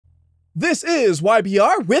This is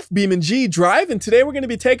WhyBeAre with BeamNG.drive, and today we're going to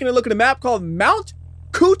be taking a look at a map called Mount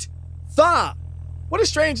Coot-Tha. What a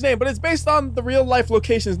strange name, but it's based on the real-life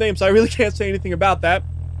location's name, so I really can't say anything about that.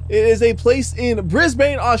 It is a place in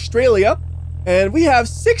Brisbane, Australia, and we have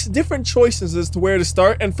 6 different choices as to where to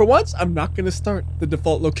start, and for once, I'm not going to start the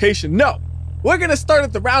default location. No, we're going to start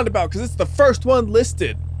at the roundabout because it's the first one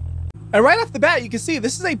listed. And right off the bat, you can see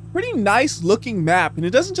this is a pretty nice looking map, and it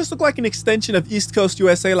doesn't just look like an extension of East Coast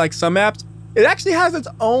USA like some maps. It actually has its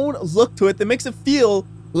own look to it that makes it feel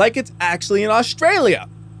like it's actually in Australia.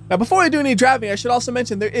 Now, before I do any driving, I should also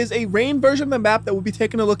mention there is a rain version of the map that we'll be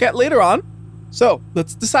taking a look at later on. So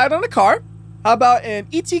let's decide on a car. How about an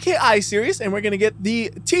ETKI series? And we're going to get the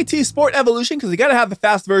TT Sport Evolution because we got to have the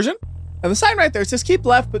fast version. And the sign right there says keep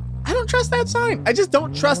left, but I don't trust that sign. I just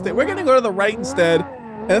don't trust it. We're going to go to the right instead.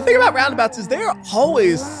 And the thing about roundabouts is they are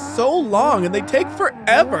always so long and they take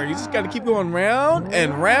forever. You just got to keep going round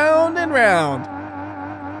and round and round.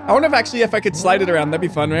 I wonder if I could slide it around. That'd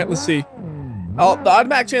be fun, right? Let's see. Oh, the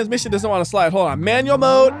automatic transmission doesn't want to slide. Hold on. Manual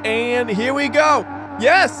mode. And here we go.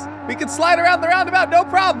 Yes, we can slide around the roundabout. No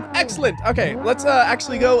problem. Excellent. Okay, let's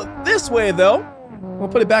actually go this way, though. We'll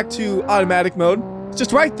put it back to automatic mode. It's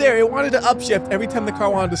just right there. It wanted to upshift every time the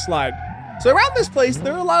car wanted to slide. So around this place,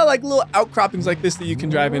 there are a lot of like little outcroppings like this that you can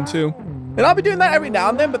drive into. And I'll be doing that every now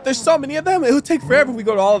and then, but there's so many of them, it would take forever if we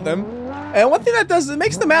go to all of them. And one thing that does is it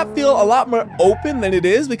makes the map feel a lot more open than it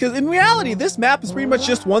is, because in reality, this map is pretty much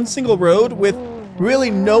just one single road with really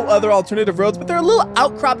no other alternative roads, but there are little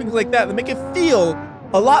outcroppings like that make it feel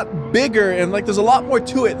a lot bigger and like there's a lot more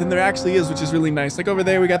to it than there actually is, which is really nice. Like over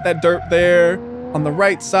there, we got that dirt there. On the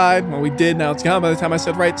right side, well, we did, now it's gone by the time I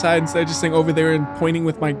said right side instead of just saying over there and pointing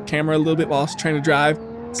with my camera a little bit while I was trying to drive.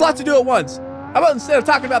 It's a lot to do at once. How about instead of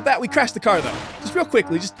talking about that, we crash the car though? Just real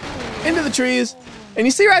quickly, just into the trees. And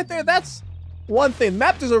you see right there, that's one thing. The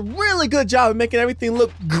map does a really good job of making everything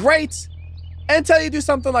look great until you do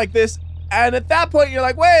something like this. And at that point, you're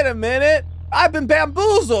like, wait a minute, I've been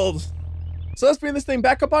bamboozled. So let's bring this thing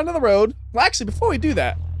back up onto the road. Well, actually, before we do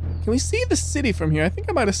that, can we see the city from here? I think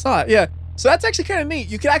I might have saw it, yeah. So that's actually kind of neat.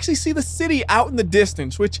 You can actually see the city out in the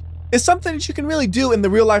distance, which is something that you can really do in the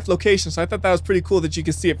real life location. So I thought that was pretty cool that you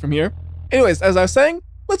can see it from here. Anyways, as I was saying,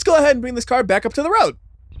 let's go ahead and bring this car back up to the road.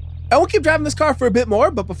 And we'll keep driving this car for a bit more,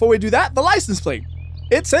 but before we do that, the license plate.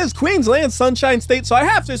 It says Queensland, Sunshine State, so I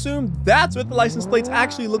have to assume that's what the license plates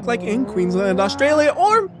actually look like in Queensland, Australia,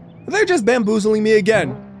 or they're just bamboozling me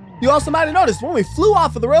again. You also might have noticed when we flew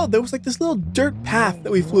off of the road, there was like this little dirt path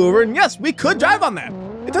that we flew over, and yes, we could drive on that.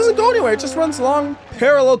 It doesn't go anywhere, it just runs along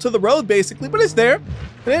parallel to the road basically, but it's there,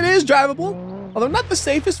 and it is drivable. Although not the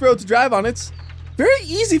safest road to drive on, it's very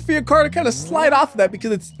easy for your car to kind of slide off of that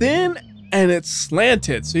because it's thin and it's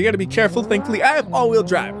slanted, so you gotta be careful. Thankfully, I have all-wheel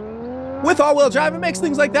drive. With all-wheel drive, it makes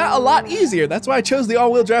things like that a lot easier. That's why I chose the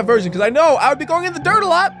all-wheel drive version, because I know I would be going in the dirt a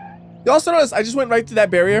lot. You also notice I just went right through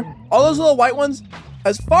that barrier. All those little white ones,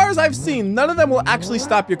 as far as I've seen, none of them will actually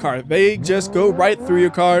stop your car. They just go right through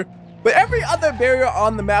your car. But every other barrier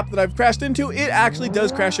on the map that I've crashed into, it actually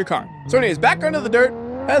does crash your car. So anyways, back onto the dirt,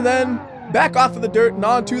 and then back off of the dirt and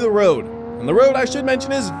onto the road. And the road, I should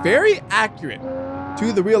mention, is very accurate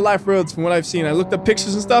to the real life roads from what I've seen. I looked up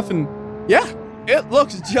pictures and stuff, and yeah, it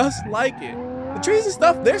looks just like it. The trees and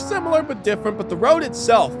stuff, they're similar but different, but the road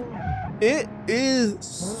itself, it is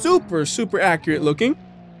super, super accurate looking.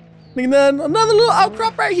 And then another little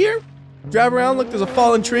outcrop right here. Drive around, look, there's a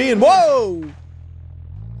fallen tree, and whoa!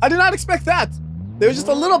 I did not expect that. There was just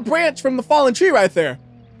a little branch from the fallen tree right there.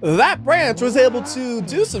 That branch was able to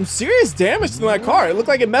do some serious damage to my car. It looked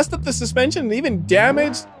like it messed up the suspension and even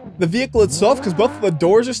damaged the vehicle itself because both of the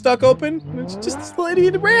doors are stuck open. It's just this little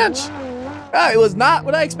itty branch. It was not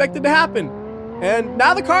what I expected to happen. And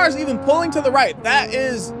now the car is even pulling to the right. That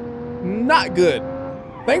is not good.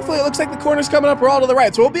 Thankfully, it looks like the corner's coming up. We're all to the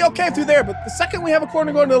right, so we'll be okay through there. But the second we have a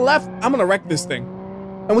corner going to the left, I'm gonna wreck this thing.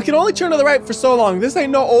 And we can only turn to the right for so long. This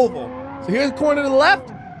ain't no oval. So here's the corner to the left.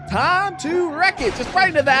 Time to wreck it. Just right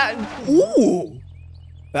into that. And, ooh,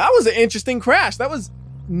 that was an interesting crash. That was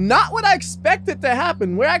not what I expected to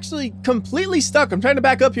happen. We're actually completely stuck. I'm trying to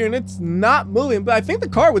back up here and it's not moving, but I think the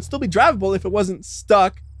car would still be drivable if it wasn't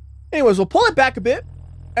stuck. Anyways, we'll pull it back a bit.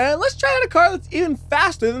 And let's try out a car that's even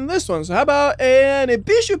faster than this one. So how about an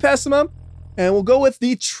Ibishu Pessima? And we'll go with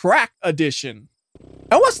the Track Edition.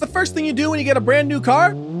 And what's the first thing you do when you get a brand new car?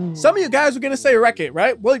 Some of you guys are going to say wreck it,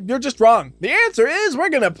 right? Well, you're just wrong. The answer is we're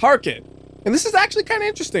going to park it. And this is actually kind of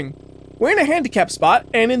interesting. We're in a handicap spot,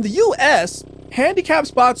 and in the US, handicap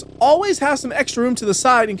spots always have some extra room to the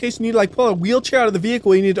side in case you need to like pull a wheelchair out of the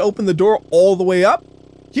vehicle. You need to open the door all the way up.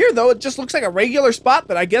 Here, though, it just looks like a regular spot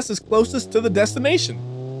that I guess is closest to the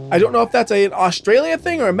destination. I don't know if that's an Australia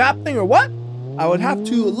thing or a map thing or what. I would have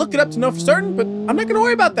to look it up to know for certain, but I'm not gonna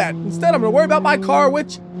worry about that. Instead, I'm gonna worry about my car,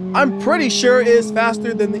 which I'm pretty sure is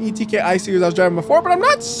faster than the ETK I-Series I was driving before, but I'm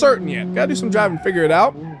not certain yet. Gotta do some driving to figure it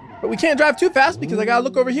out. But we can't drive too fast because I gotta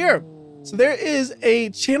look over here. So there is a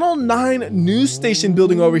Channel 9 news station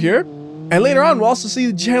building over here. And later on, we'll also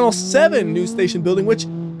see the Channel 7 news station building, which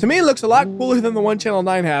to me looks a lot cooler than the one Channel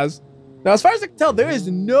 9 has. Now, as far as I can tell, there is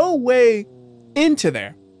no way into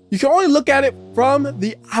there. You can only look at it from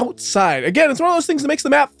the outside. Again, it's one of those things that makes the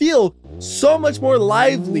map feel so much more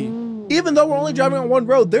lively. Even though we're only driving on one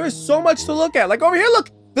road, there is so much to look at. Like over here,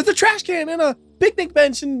 look, there's a trash can and a picnic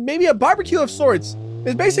bench and maybe a barbecue of sorts.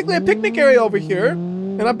 There's basically a picnic area over here.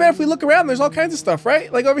 And I bet if we look around, there's all kinds of stuff,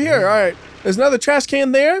 right? Like over here, all right. There's another trash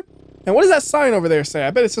can there. And what does that sign over there say?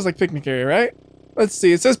 I bet it says like picnic area, right? Let's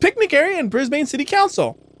see, it says picnic area in Brisbane City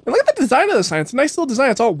Council. And look at the design of the sign. It's a nice little design.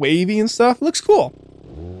 It's all wavy and stuff. It looks cool.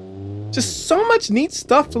 Just so much neat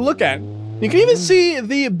stuff to look at. You can even see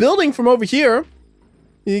the building from over here.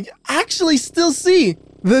 You can actually still see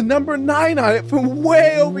the number 9 on it from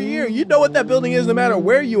way over here. You know what that building is no matter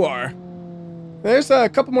where you are. There's a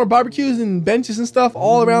couple more barbecues and benches and stuff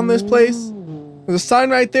all around this place. There's a sign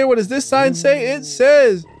right there. What does this sign say? It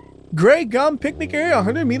says Grey Gum Picnic Area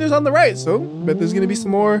 100 meters on the right. So I bet there's going to be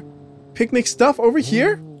some more picnic stuff over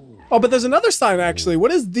here. Oh, but there's another sign actually.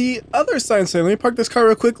 What does the other sign say? Let me park this car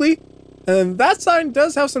real quickly. And that sign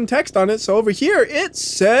does have some text on it. So over here it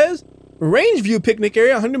says Range View Picnic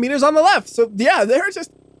Area 100 meters on the left. So yeah, there are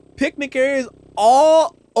just picnic areas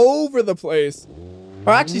all over the place.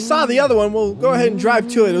 I actually saw the other one. We'll go ahead and drive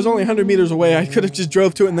to it. It was only 100 meters away. I could have just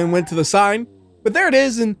drove to it and then went to the sign. But there it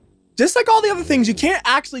is. And just like all the other things, you can't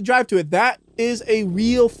actually drive to it. That is a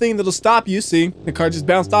real thing that'll stop you. See, the car just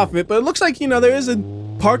bounced off of it. But it looks like, you know, there is a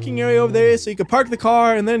parking area over there. So you can park the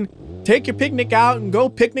car and then take your picnic out and go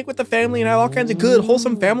picnic with the family and have all kinds of good,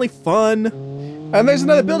 wholesome family fun. And there's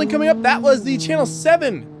another building coming up. That was the Channel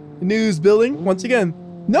 7 news building. Once again,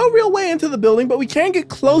 no real way into the building, but we can get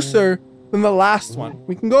closer than the last one.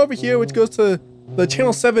 We can go over here, which goes to the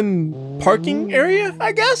Channel 7 parking area,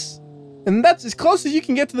 I guess. And that's as close as you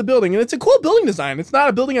can get to the building. And it's a cool building design. It's not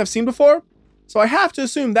a building I've seen before. So I have to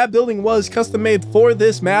assume that building was custom made for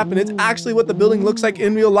this map. And it's actually what the building looks like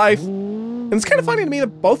in real life. And it's kind of funny to me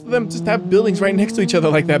that both of them just have buildings right next to each other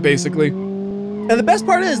like that, basically. And the best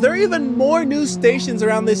part is there are even more news stations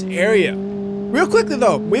around this area. Real quickly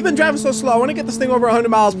though, we've been driving so slow. I want to get this thing over 100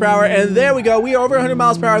 miles per hour. And there we go. We are over 100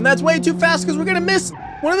 miles per hour. And that's way too fast because we're going to miss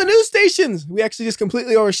one of the news stations. We actually just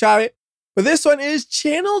completely overshot it. But this one is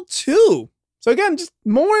Channel 2. So again, just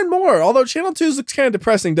more and more. Although Channel 2 looks kind of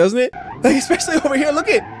depressing, doesn't it? Like, especially over here. Look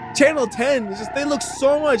at Channel 10. It's just, they look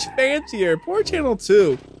so much fancier. Poor Channel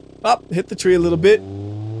 2. Up, hit the tree a little bit.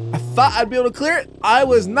 I thought I'd be able to clear it. I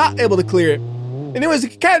was not able to clear it. Anyways, you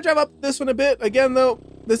can kind of drive up this one a bit. Again, though,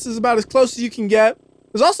 this is about as close as you can get.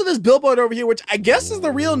 There's also this billboard over here, which I guess is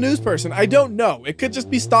the real news person. I don't know. It could just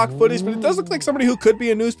be stock footage, but it does look like somebody who could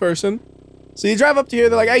be a news person. So you drive up to here,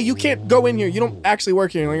 they're like, hey, you can't go in here. You don't actually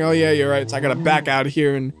work here. You're like, oh yeah, you're right. So I gotta back out of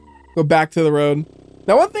here and go back to the road.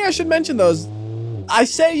 Now, one thing I should mention though is, I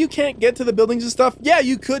say you can't get to the buildings and stuff. Yeah,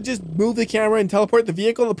 you could just move the camera and teleport the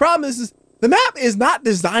vehicle. The problem is the map is not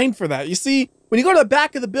designed for that. You see, when you go to the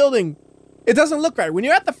back of the building, it doesn't look right. When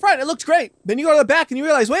you're at the front, it looks great. Then you go to the back and you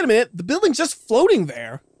realize, wait a minute, the building's just floating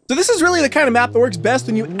there. So this is really the kind of map that works best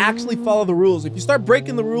when you actually follow the rules. If you start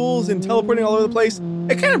breaking the rules and teleporting all over the place,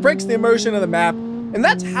 it kind of breaks the immersion of the map. And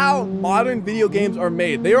that's how modern video games are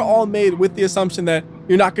made. They are all made with the assumption that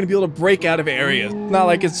you're not going to be able to break out of areas. It's not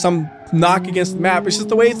like it's some knock against the map. It's just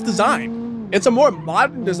the way it's designed. It's a more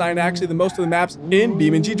modern design, actually, than most of the maps in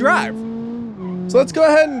BeamNG.drive. So let's go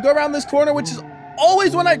ahead and go around this corner, which is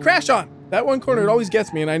always one I crash on. That one corner, it always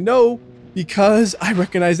gets me. And I know because I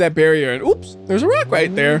recognize that barrier. And oops, there's a rock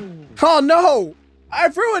right there. Oh no,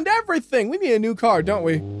 I've ruined everything. We need a new car, don't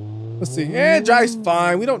we? Let's see. It drives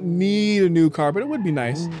fine. We don't need a new car, but it would be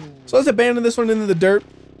nice. So let's abandon this one into the dirt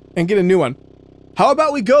and get a new one. How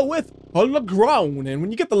about we go with a Legrand? And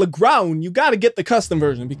when you get the Legrand, you got to get the custom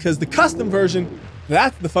version, because the custom version,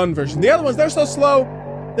 that's the fun version. The other ones, they're so slow,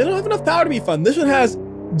 they don't have enough power to be fun. This one has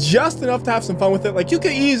just enough to have some fun with it. Like, you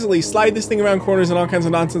could easily slide this thing around corners and all kinds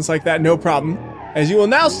of nonsense like that, no problem. As you will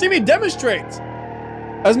now see me demonstrate.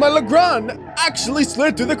 As my Legrand actually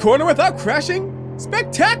slid through the corner without crashing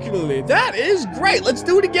spectacularly. That is great. Let's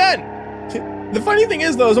do it again. The funny thing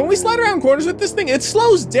is, though, is when we slide around corners with this thing, it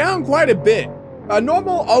slows down quite a bit. A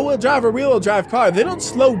normal all-wheel drive or rear-wheel drive car, they don't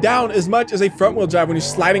slow down as much as a front-wheel drive when you're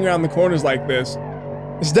sliding around the corners like this.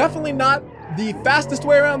 It's definitely not the fastest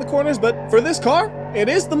way around the corners, but for this car, it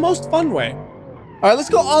is the most fun way. All right,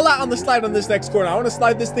 let's go all out on the slide on this next corner. I want to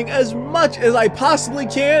slide this thing as much as I possibly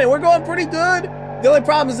can, and we're going pretty good. The only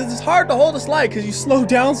problem is it's hard to hold a slide because you slow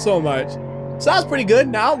down so much. So that was pretty good.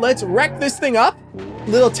 Now let's wreck this thing up.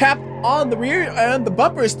 Little tap on the rear, and the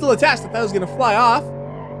bumper is still attached. I thought it was going to fly off.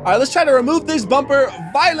 All right, let's try to remove this bumper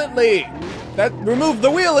violently. That removed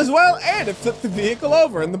the wheel as well, and it flipped the vehicle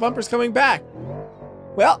over, and the bumper's coming back.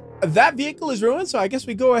 Well, that vehicle is ruined, so I guess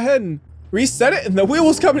we go ahead and reset it, and the wheel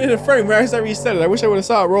was coming in frame right as I reset it. I wish I would have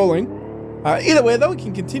saw it rolling. Either way, though, we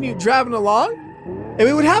can continue driving along, and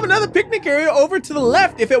we would have another picnic area over to the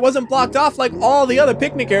left if it wasn't blocked off like all the other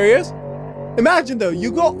picnic areas. Imagine, though, you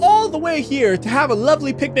go all the way here to have a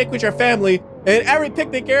lovely picnic with your family, and every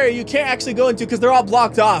picnic area you can't actually go into because they're all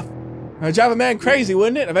blocked off. It'd drive a man crazy,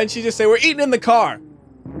 wouldn't it? Eventually just say, we're eating in the car.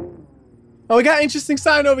 Oh, we got an interesting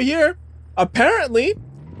sign over here. Apparently,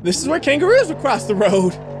 this is where kangaroos would cross the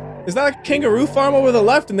road. Is that a kangaroo farm over the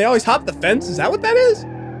left and they always hop the fence? Is that what that is?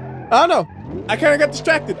 I don't know. I kind of got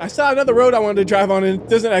distracted. I saw another road I wanted to drive on and it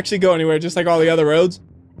doesn't actually go anywhere, just like all the other roads.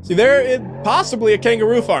 See, there is possibly a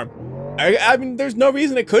kangaroo farm. I mean, there's no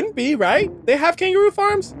reason it couldn't be, right? They have kangaroo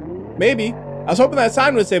farms? Maybe. I was hoping that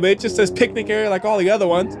sign would say, but it just says picnic area like all the other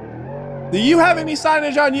ones. Do you have any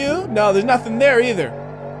signage on you? No, there's nothing there either.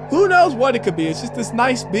 Who knows what it could be? It's just this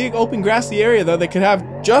nice, big, open, grassy area, though, that could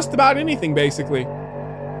have just about anything, basically.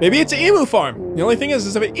 Maybe it's an emu farm. The only thing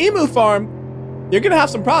is if an emu farm, you're going to have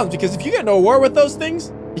some problems, because if you get into a war with those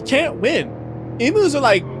things, you can't win. Emus are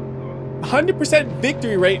like 100%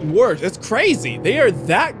 victory rate in wars. It's crazy. They are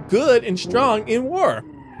that good and strong in war.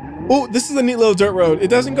 Oh, this is a neat little dirt road. It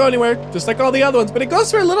doesn't go anywhere, just like all the other ones, but it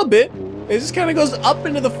goes for a little bit. It just kind of goes up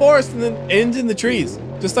into the forest and then ends in the trees,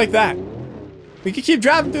 just like that. We could keep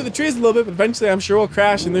driving through the trees a little bit, but eventually I'm sure we'll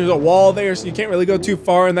crash, and there's a wall there, so you can't really go too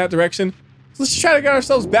far in that direction. So let's try to get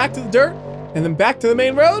ourselves back to the dirt, and then back to the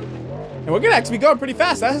main road. And we're gonna actually be going pretty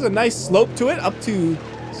fast. That has a nice slope to it, up to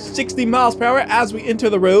 60 miles per hour as we enter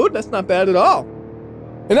the road. That's not bad at all.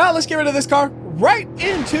 And now let's get rid of this car right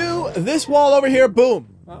into this wall over here. Boom.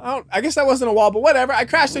 I guess that wasn't a wall, but whatever. I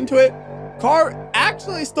crashed into it. Car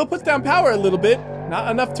actually still puts down power a little bit. Not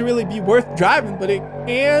enough to really be worth driving, but it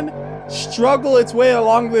can struggle its way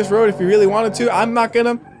along this road if you really wanted to. I'm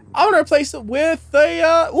gonna replace it with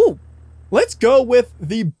a, let's go with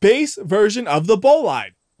the base version of the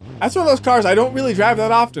Bolide. That's one of those cars I don't really drive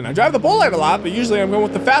that often. I drive the Bolide a lot, but usually I'm going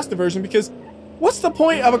with the faster version because what's the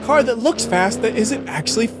point of a car that looks fast that isn't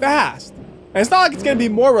actually fast? And it's not like it's going to be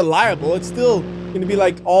more reliable. It's still going to be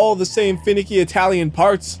like all the same finicky Italian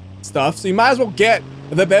parts stuff, so you might as well get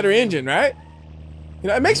the better engine, right? You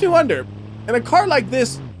know, it makes me wonder, in a car like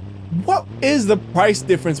this, what is the price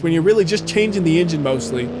difference when you're really just changing the engine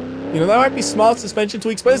mostly? You know, there might be small suspension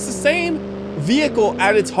tweaks, but it's the same vehicle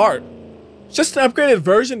at its heart. It's just an upgraded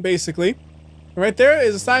version, basically. And right there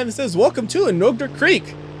is a sign that says, welcome to Inogder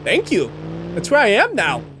Creek. Thank you. That's where I am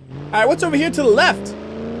now. All right, what's over here to the left?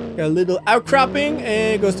 Got a little outcropping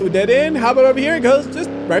and it goes to a dead end. How about over here? It goes just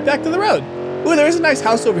right back to the road. Ooh, there is a nice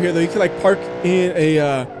house over here, though. You can, like, park in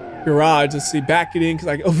a garage. Let's see, back it in because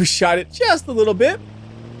I overshot it just a little bit.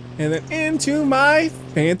 And then into my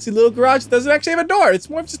fancy little garage. It doesn't actually have a door. It's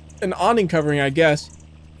more of just an awning covering, I guess.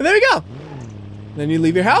 And there we go. Then you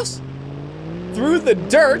leave your house, through the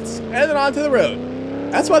dirt, and then onto the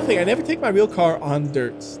road. That's one thing. I never take my real car on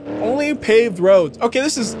dirt. Only paved roads. Okay,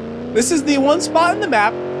 this is the one spot in the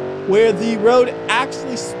map where the road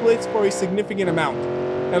actually splits for a significant amount.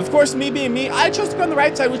 And of course, me being me, I chose to go on the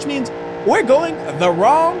right side, which means we're going the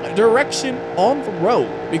wrong direction on the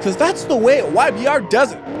road because that's the way WhyBeAre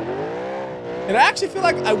does it. And I actually feel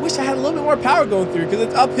like I wish I had a little bit more power going through because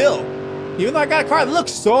it's uphill. Even though I got a car that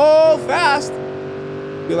looks so fast,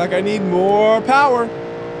 I feel like I need more power.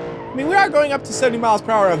 I mean, we are going up to 70 miles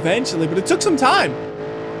per hour eventually, but it took some time.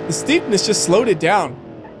 The steepness just slowed it down.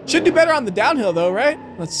 Should do better on the downhill though, right?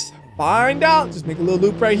 Let's find out. Just make a little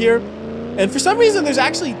loop right here. And for some reason, there's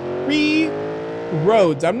actually 3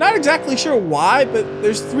 roads. I'm not exactly sure why, but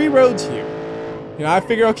there's 3 roads here. You know, I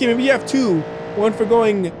figure, okay, maybe you have 2. One for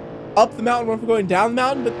going up the mountain, one for going down the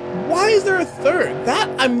mountain, but why is there a 3rd? That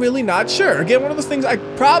I'm really not sure. Again, one of those things I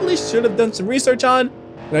probably should have done some research on,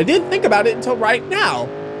 but I didn't think about it until right now.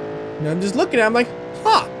 And I'm just looking at it, I'm like,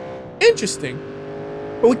 huh, interesting.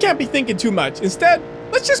 But we can't be thinking too much. Instead,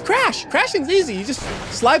 let's just crash. Crashing's easy. You just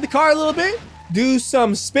slide the car a little bit, do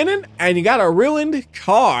some spinning, and you got a ruined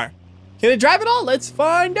car. Can it drive at all? Let's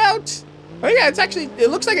find out. Oh yeah, it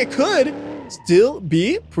looks like it could still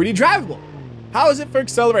be pretty drivable. How is it for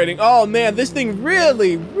accelerating? Oh man, this thing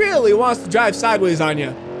really, really wants to drive sideways on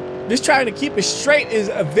you. Just trying to keep it straight is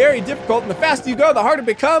very difficult, and the faster you go, the harder it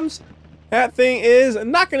becomes. That thing is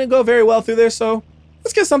not gonna go very well through there, so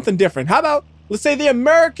Let's get something different. How about, let's say the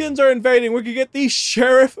Americans are invading. We could get the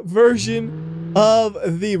sheriff version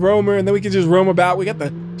of the roamer, and then we can just roam about. We got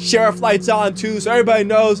the sheriff lights on too, so everybody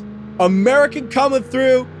knows American coming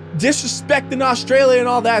through, disrespecting Australia and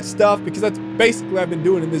all that stuff, because that's basically what I've been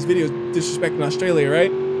doing in this video, disrespecting Australia,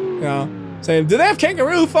 right? You know, saying, do they have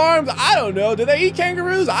kangaroo farms? I don't know. Do they eat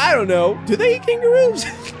kangaroos? I don't know. Do they eat kangaroos?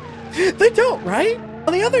 They don't, right?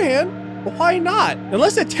 On the other hand, why not?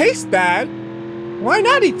 Unless it tastes bad, why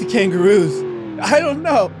not eat the kangaroos? I don't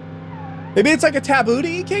know. Maybe it's like a taboo to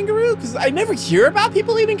eat kangaroo, because I never hear about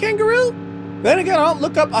people eating kangaroo. Then again, I don't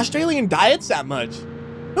look up Australian diets that much.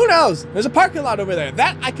 Who knows? There's a parking lot over there.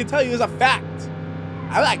 That I can tell you is a fact.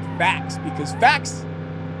 I like facts because facts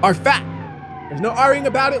are fact. There's no arguing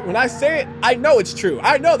about it. When I say it, I know it's true.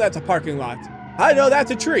 I know that's a parking lot. I know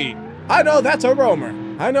that's a tree. I know that's a roamer.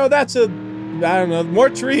 I know that's a, I don't know, more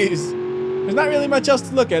trees. There's not really much else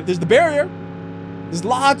to look at. There's the barrier. There's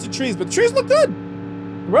lots of trees, but the trees look good.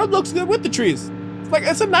 The road looks good with the trees.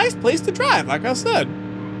 It's a nice place to drive, like I said.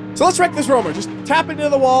 So let's wreck this roamer. Just tap into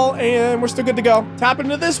the wall and we're still good to go. Tap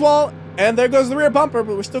into this wall and there goes the rear bumper,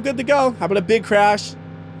 but we're still good to go. How about a big crash?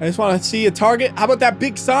 I just want to see a target. How about that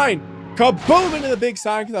big sign? Kaboom into the big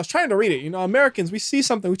sign, because I was trying to read it. You know, Americans, we see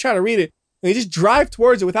something, we try to read it, and we just drive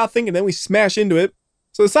towards it without thinking, then we smash into it.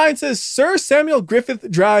 So the sign says, Sir Samuel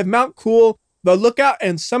Griffith Drive, Mount Cool, The Lookout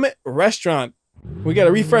and Summit Restaurant. We got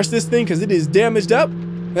to refresh this thing because it is damaged up.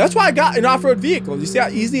 And that's why I got an off-road vehicle. You see how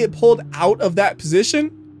easy it pulled out of that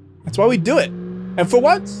position? That's why we do it. And for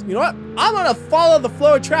once, you know what? I'm going to follow the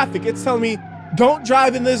flow of traffic. It's telling me, don't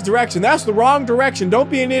drive in this direction. That's the wrong direction. Don't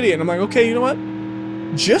be an idiot. And I'm like, okay, you know what?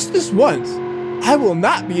 Just this once, I will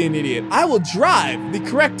not be an idiot. I will drive the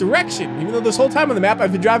correct direction. Even though this whole time on the map,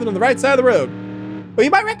 I've been driving on the right side of the road. But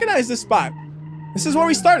you might recognize this spot. This is where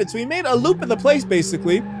we started. So we made a loop in the place,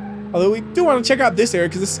 basically. Although we do want to check out this area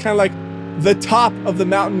because this is kind of like the top of the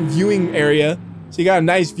mountain viewing area. So you got a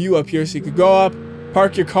nice view up here. So you could go up,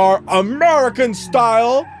 park your car American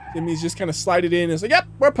style. It means just kind of slide it in. It's like, yep,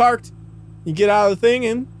 we're parked. You get out of the thing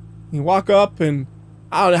and you walk up, and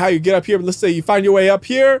I don't know how you get up here, but let's say you find your way up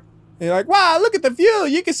here and you're like, wow, look at the view.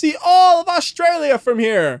 You can see all of Australia from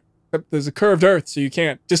here. But there's a curved earth, so you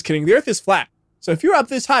can't. Just kidding. The earth is flat. So if you're up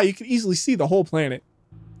this high, you can easily see the whole planet.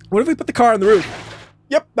 What if we put the car on the roof?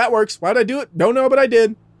 Yep, that works. Why'd I do it? Don't know, but I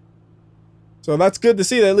did. So that's good to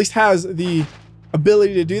see that it at least has the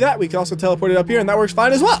ability to do that. We can also teleport it up here, and that works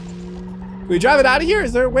fine as well. Can we drive it out of here?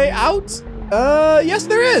 Is there a way out? Yes,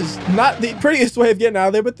 there is. Not the prettiest way of getting out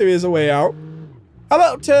of there, but there is a way out. How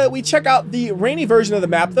about we check out the rainy version of the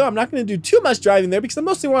map, though? I'm not going to do too much driving there because I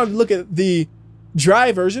mostly wanted to look at the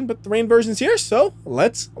dry version, but the rain version's here, so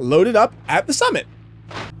let's load it up at the summit.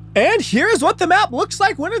 And here's what the map looks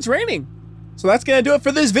like when it's raining. So that's going to do it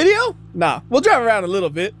for this video. Nah, we'll drive around a little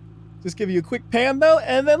bit. Just give you a quick pan, though,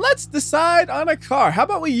 and then let's decide on a car. How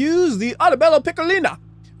about we use the Autobello Piccolina?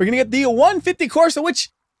 We're going to get the 150 Corsa, which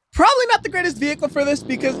probably not the greatest vehicle for this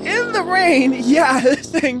because in the rain, yeah,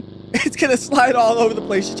 this thing, it's going to slide all over the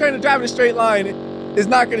place. You're trying to drive in a straight line. It's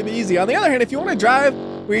not going to be easy. On the other hand, if you want to drive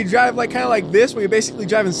where you drive like kind of like this, where you're basically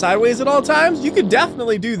driving sideways at all times, you could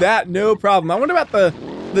definitely do that, no problem. I wonder about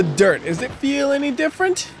the dirt. Does it feel any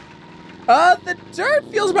different? The dirt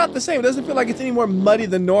feels about the same. It doesn't feel like it's any more muddy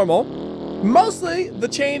than normal. Mostly, the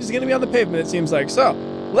change is going to be on the pavement, it seems like. So,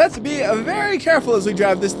 let's be very careful as we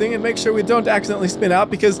drive this thing and make sure we don't accidentally spin out,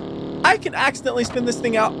 because I can accidentally spin this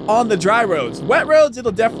thing out on the dry roads. Wet roads,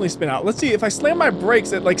 it'll definitely spin out. Let's see, if I slam my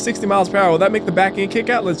brakes at like 60 miles per hour, will that make the back end kick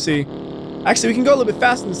out? Let's see. Actually, we can go a little bit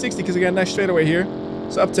faster than 60 because we got a nice straightaway here.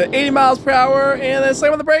 So up to 80 miles per hour, and then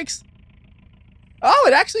slam on the brakes. Oh,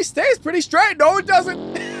 it actually stays pretty straight. No, it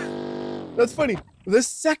doesn't. That's funny. The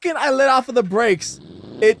second I let off of the brakes,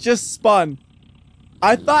 it just spun.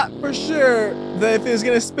 I thought for sure that if it was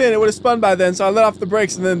going to spin, it would have spun by then. So I let off the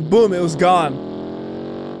brakes and then boom, it was gone.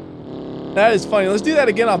 That is funny. Let's do that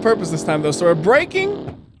again on purpose this time though. So we're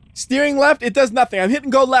braking, steering left, it does nothing. I'm hitting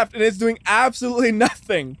go left and it's doing absolutely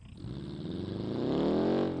nothing.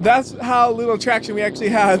 That's how little traction we actually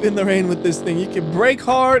have in the rain with this thing. You can brake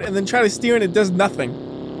hard and then try to steer and it does nothing.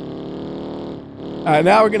 All right,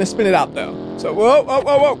 now we're going to spin it out, though. So, whoa, whoa,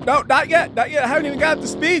 whoa, whoa. No, not yet. Not yet. I haven't even got up to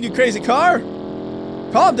speed, you crazy car.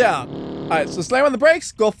 Calm down. All right, so slam on the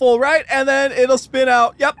brakes, go full right, and then it'll spin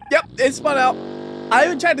out. Yep, it spun out. I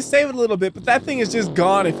even tried to save it a little bit, but that thing is just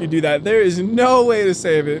gone if you do that. There is no way to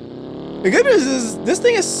save it. The good news is this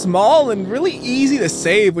thing is small and really easy to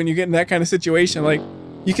save when you get in that kind of situation. Like,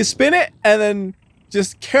 you can spin it and then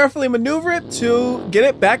just carefully maneuver it to get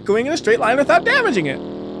it back going in a straight line without damaging it.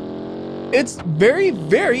 It's very,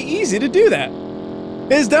 very easy to do that.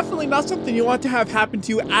 is definitely not something you want to have happen to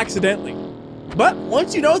you accidentally. But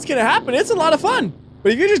once you know it's gonna happen, it's a lot of fun.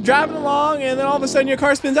 But if you're just driving along and then all of a sudden your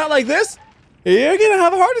car spins out like this, you're gonna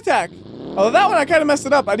have a heart attack. Although that one, I kind of messed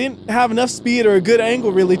it up. I didn't have enough speed or a good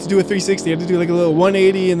angle really to do a 360. I had to do like a little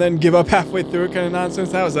 180 and then give up halfway through it, kind of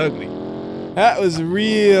nonsense. That was ugly. That was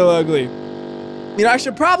real ugly. You know, I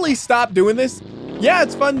should probably stop doing this. Yeah,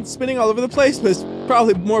 it's fun spinning all over the place, but it's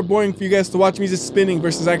probably more boring for you guys to watch me just spinning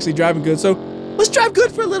versus actually driving good. So let's drive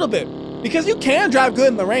good for a little bit, because you can drive good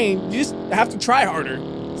in the rain. You just have to try harder.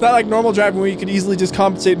 It's not like normal driving where you could easily just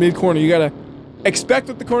compensate mid-corner. You gotta expect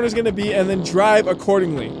what the corner is gonna be and then drive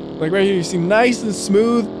accordingly. Like right here, you see nice and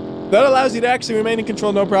smooth. That allows you to actually remain in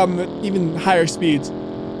control, no problem, at even higher speeds.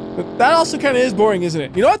 But that also kind of is boring, isn't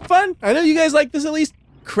it? You know what's fun? I know you guys like this at least.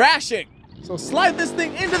 Crashing. So slide this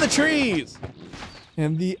thing into the trees.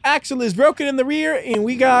 And the axle is broken in the rear, and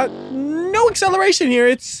we got no acceleration here.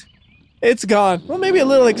 It's gone. Well, maybe a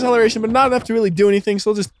little acceleration, but not enough to really do anything. So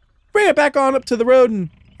we'll just bring it back on up to the road and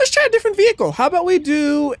let's try a different vehicle. How about we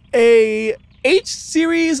do a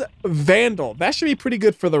H-Series Vandal? That should be pretty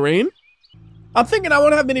good for the rain. I'm thinking I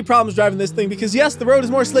won't have many problems driving this thing because yes, the road is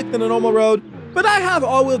more slick than a normal road, but I have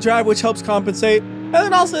all-wheel drive, which helps compensate. And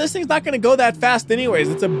then also, this thing's not going to go that fast anyways.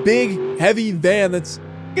 It's a big, heavy van that's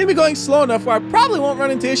going to be going slow enough where I probably won't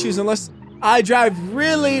run into issues unless I drive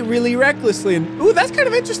really, really recklessly. And ooh, that's kind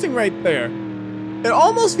of interesting right there. It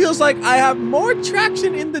almost feels like I have more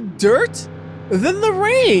traction in the dirt than the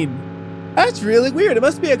rain. That's really weird. It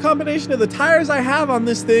must be a combination of the tires I have on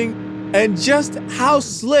this thing and just how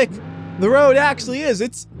slick the road actually is.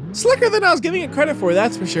 It's slicker than I was giving it credit for,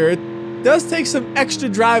 that's for sure. It does take some extra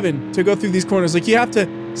driving to go through these corners. Like, you have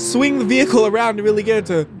to swing the vehicle around to really get it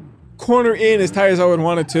to corner in as tight as I would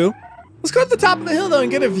want it to. Let's go to the top of the hill though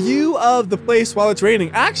and get a view of the place while it's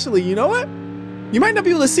raining. Actually, you know what? You might not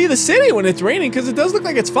be able to see the city when it's raining because it does look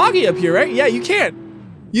like it's foggy up here, right? Yeah, you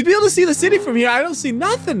can. You'd be able to see the city from here. I don't see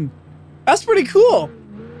nothing. That's pretty cool.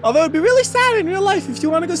 Although it'd be really sad in real life if you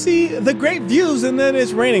want to go see the great views and then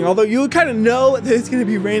it's raining. Although you would kind of know that it's going to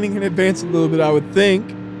be raining in advance a little bit, I would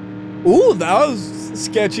think. Ooh, that was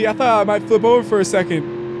sketchy. I thought I might flip over for a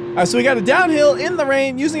second. So we got a downhill in the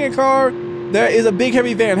rain using a car. There is a big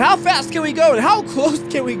heavy van. How fast can we go and how close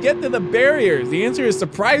can we get to the barriers? The answer is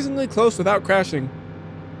surprisingly close without crashing.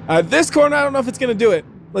 This corner, I don't know if it's going to do it.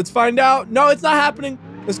 Let's find out. No, it's not happening.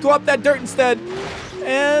 Let's go up that dirt instead.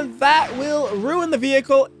 And that will ruin the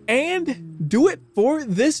vehicle and do it for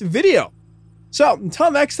this video. So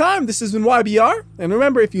until next time, this has been WhyBeAre. And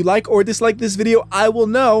remember, if you like or dislike this video, I will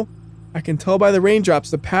know. I can tell by the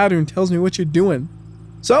raindrops. The pattern tells me what you're doing.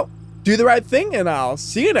 So do the right thing and I'll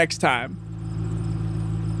see you next time.